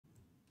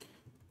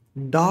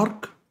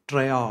Dark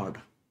triad.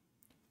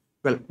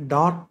 Well,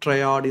 dark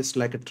triad is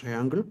like a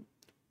triangle.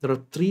 There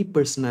are three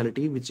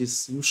personality which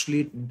is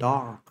usually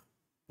dark.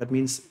 That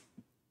means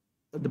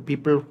the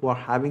people who are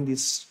having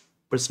these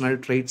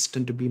personality traits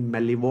tend to be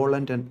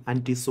malevolent and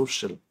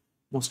antisocial,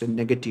 mostly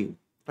negative,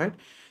 right?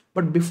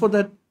 But before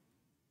that,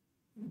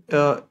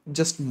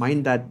 just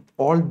mind that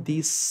all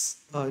these,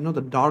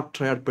 the dark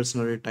triad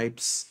personality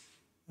types,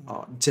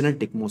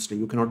 genetic mostly.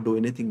 You cannot do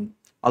anything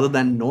other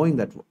than knowing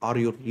that are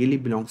you really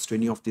belongs to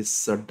any of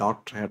these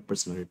dark triad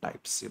personality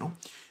types.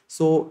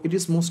 So it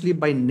is mostly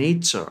by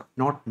nature,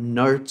 not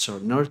nurture.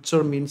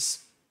 Nurture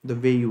means the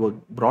way you were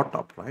brought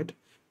up, right?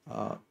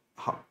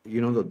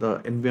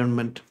 The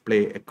environment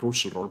play a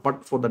crucial role,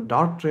 but for the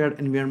dark triad,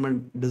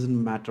 environment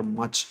doesn't matter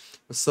much.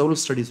 There's several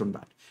studies on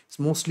that. It's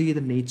mostly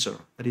the nature,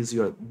 that is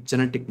your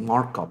genetic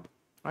markup,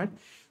 right?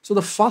 So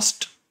the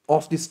first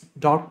of this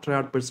dark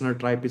triad personal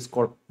type is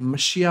called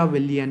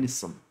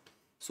Machiavellianism.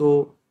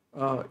 So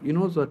you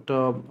know that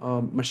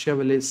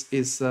Machiavelli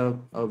is a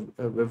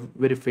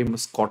very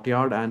famous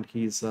courtier, and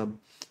he's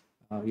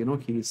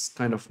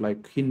kind of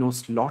like he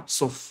knows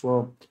lots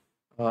of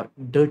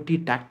dirty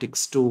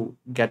tactics to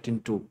get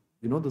into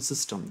the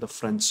system, the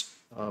French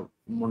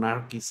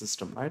monarchy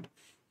system, right?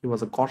 He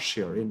was a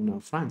courtier in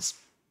France.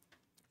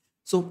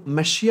 So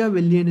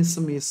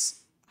Machiavellianism is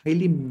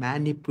highly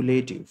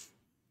manipulative.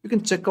 You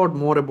can check out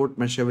more about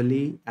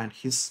Machiavelli and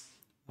his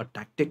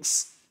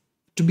tactics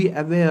to be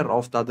aware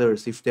of the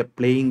others if they're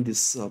playing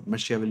this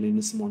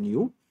Machiavellianism on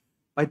you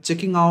by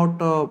checking out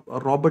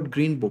Robert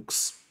Greene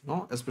books,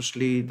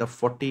 especially the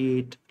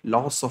 48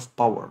 Laws of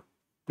Power.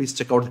 Please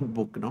check out that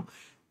book.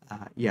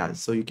 Yeah,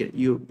 so you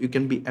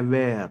can be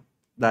aware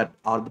that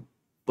are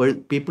the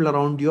people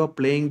around you are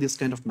playing this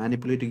kind of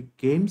manipulative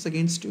games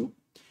against you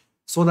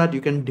so that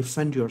you can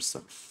defend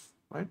yourself,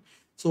 right?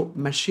 So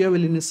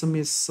Machiavellianism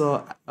is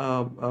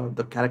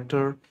the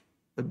character,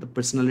 the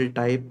personality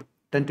type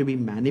tend to be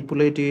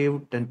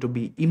manipulative, tend to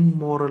be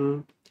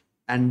immoral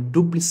and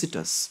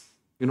duplicitous.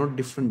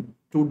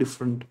 Two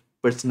different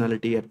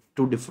personality at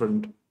two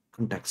different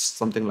contexts,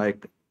 something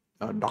like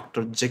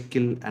Dr.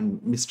 Jekyll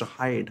and Mr.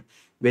 Hyde,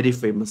 very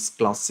famous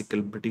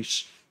classical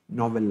British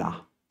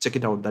novella. Check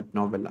it out, that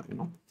novella.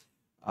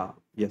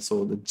 Yeah,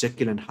 so the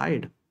Jekyll and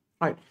Hyde,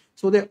 right?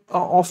 So they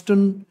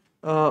often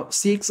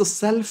seeks a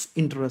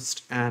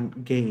self-interest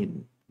and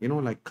gain,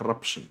 like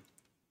corruption,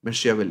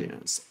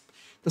 Machiavellianism.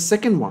 The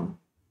second one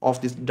of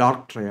this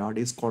dark triad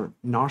is called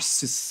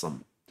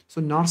narcissism.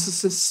 So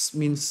narcissism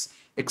means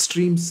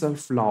extreme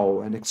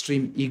self-love and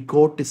extreme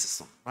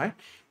egoticism, right?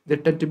 They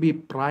tend to be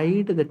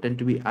pride, they tend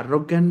to be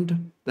arrogant,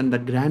 then the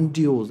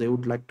grandiose. They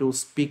would like to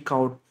speak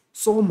out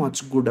so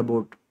much good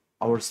about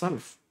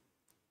ourselves,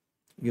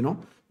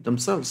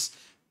 themselves,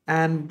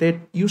 and they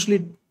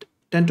usually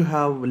tend to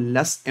have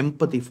less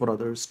empathy for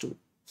others too.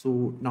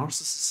 So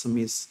narcissism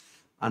is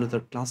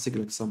another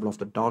classical example of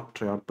the dark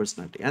triad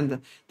personality.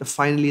 And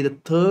finally the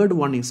third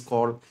one is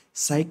called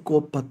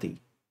psychopathy,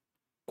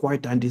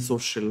 quite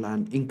antisocial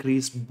and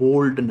increased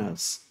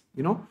boldness.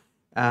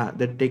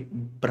 They take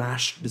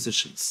brash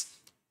decisions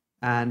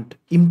and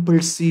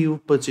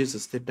impulsive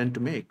purchases they tend to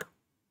make,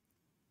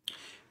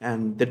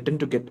 and they tend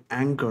to get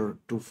anger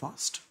too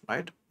fast,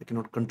 right? They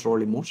cannot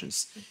control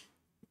emotions.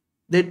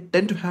 They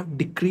tend to have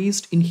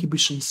decreased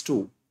inhibitions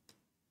too,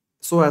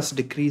 so as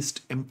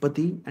decreased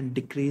empathy and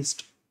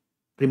decreased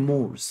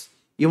remorse.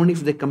 Even if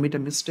they commit a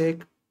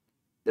mistake,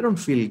 they don't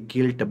feel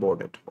guilt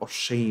about it or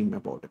shame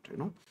about it.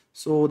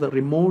 So the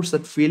remorse,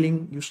 that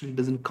feeling usually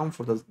doesn't come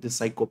for the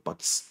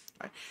psychopaths,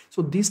 right?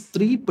 So these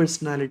three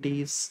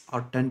personalities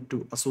are tend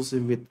to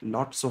associate with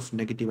lots of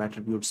negative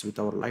attributes with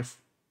our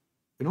life,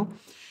 you know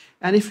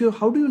and if you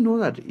how do you know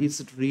that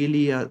is it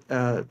really a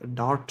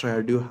dark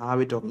triad, do you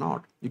have it or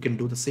not? You can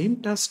do the same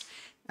test,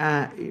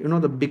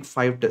 the big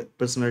five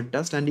personality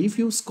test, and if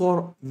you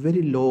score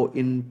very low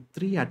in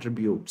three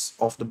attributes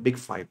of the big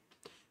five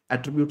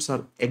attributes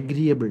are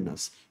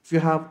agreeableness. If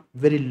you have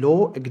very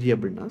low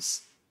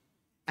agreeableness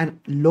and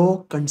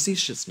low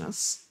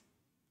conscientiousness,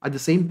 at the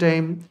same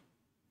time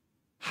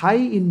high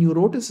in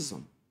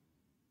neuroticism,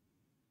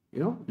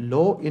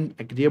 low in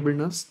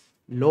agreeableness,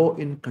 low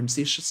in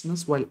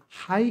conscientiousness, while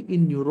high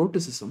in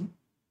neuroticism,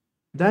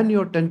 then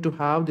you tend to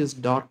have this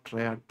dark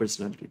triad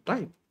personality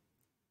type.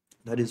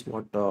 That is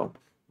what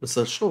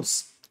research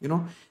shows.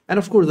 And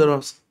of course, there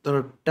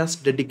are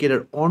tests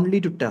dedicated only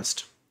to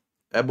test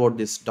about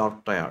this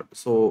dark triad.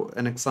 So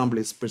an example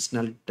is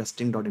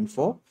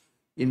personalitystesting.info.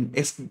 In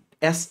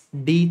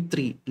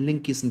SD3,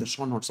 link is in the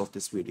show notes of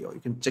this video. You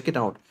can check it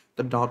out,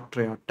 the dark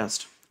triad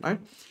test, right?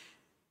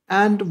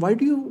 And why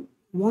do you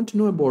want to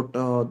know about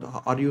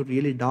are you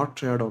really dark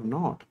triad or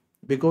not?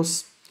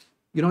 Because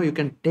you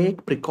can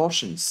take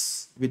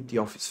precautions with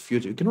your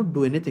future. You cannot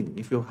do anything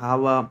if you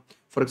have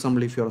for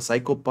example, if you're a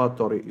psychopath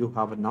or you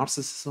have a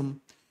narcissism,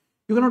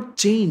 you cannot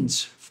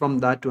change from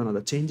that to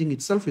another. Changing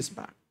itself is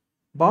bad,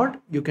 but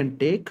you can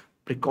take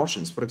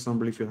precautions. For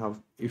example, if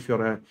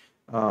you're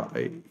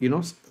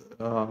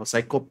a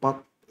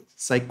psychopath,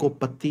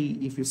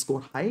 psychopathy, if you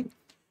score high,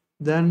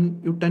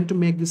 then you tend to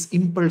make this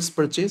impulse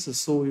purchases.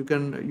 So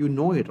you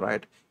know it,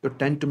 right? You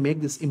tend to make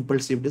this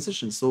impulsive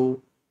decisions.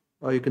 So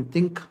you can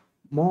think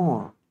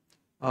more.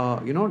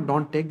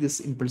 Don't take these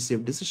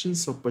impulsive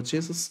decisions or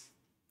purchases,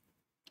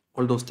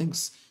 all those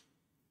things.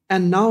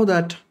 And now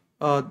that,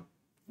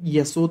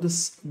 yes, so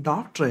this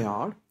dark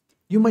triad,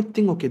 you might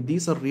think, okay,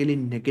 these are really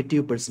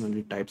negative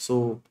personality types.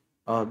 So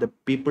the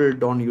people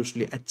don't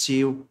usually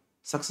achieve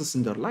success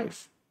in their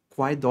life.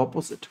 Quite the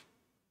opposite.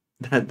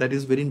 That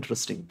is very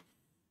interesting.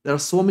 There are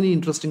so many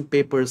interesting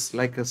papers,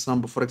 like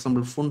some, for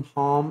example,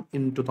 Funholm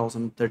in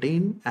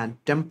 2013 and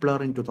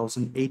Templar in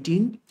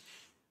 2018.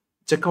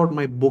 Check out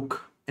my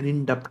book. An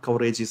in-depth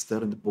coverage is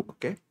there in the book.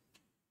 Okay,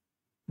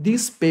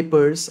 these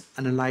papers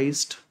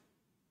analyzed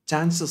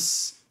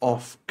chances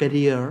of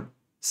career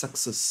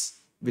success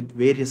with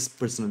various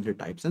personality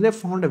types, and they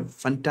found a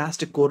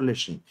fantastic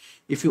correlation.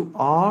 If you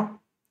are,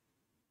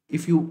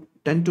 if you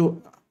tend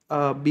to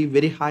be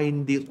very high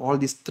in these all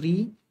these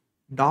three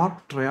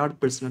dark triad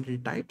personality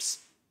types,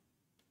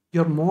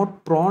 you're more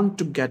prone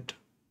to get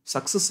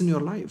success in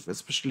your life,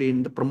 especially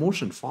in the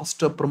promotion,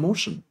 faster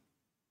promotion,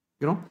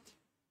 you know.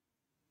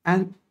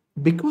 And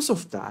because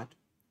of that,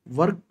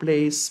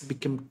 workplace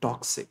become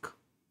toxic.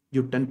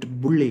 You tend to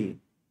bully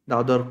the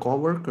other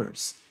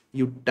coworkers.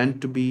 You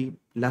tend to be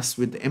less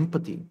with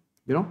empathy,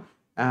 you know,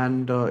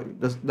 and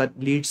that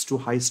leads to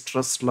high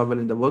stress level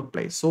in the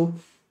workplace. So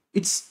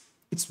it's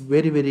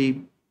very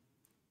very.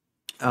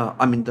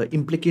 I mean, the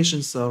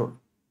implications are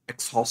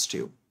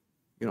exhaustive.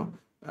 You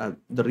know,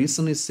 the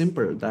reason is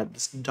simple that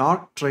this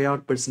dark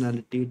triad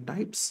personality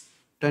types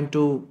tend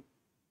to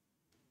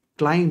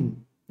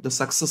climb the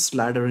success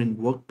ladder in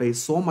workplace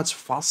so much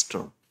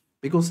faster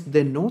because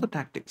they know the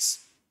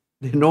tactics.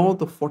 They know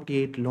the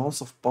 48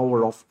 laws of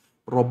power of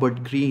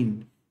Robert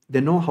Greene.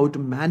 They know how to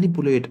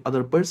manipulate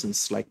other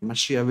persons like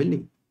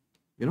Machiavelli,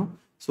 you know.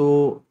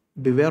 So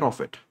beware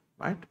of it,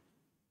 right?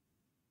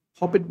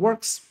 Hope it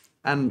works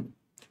and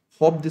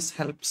hope this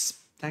helps.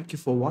 Thank you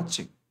for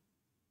watching.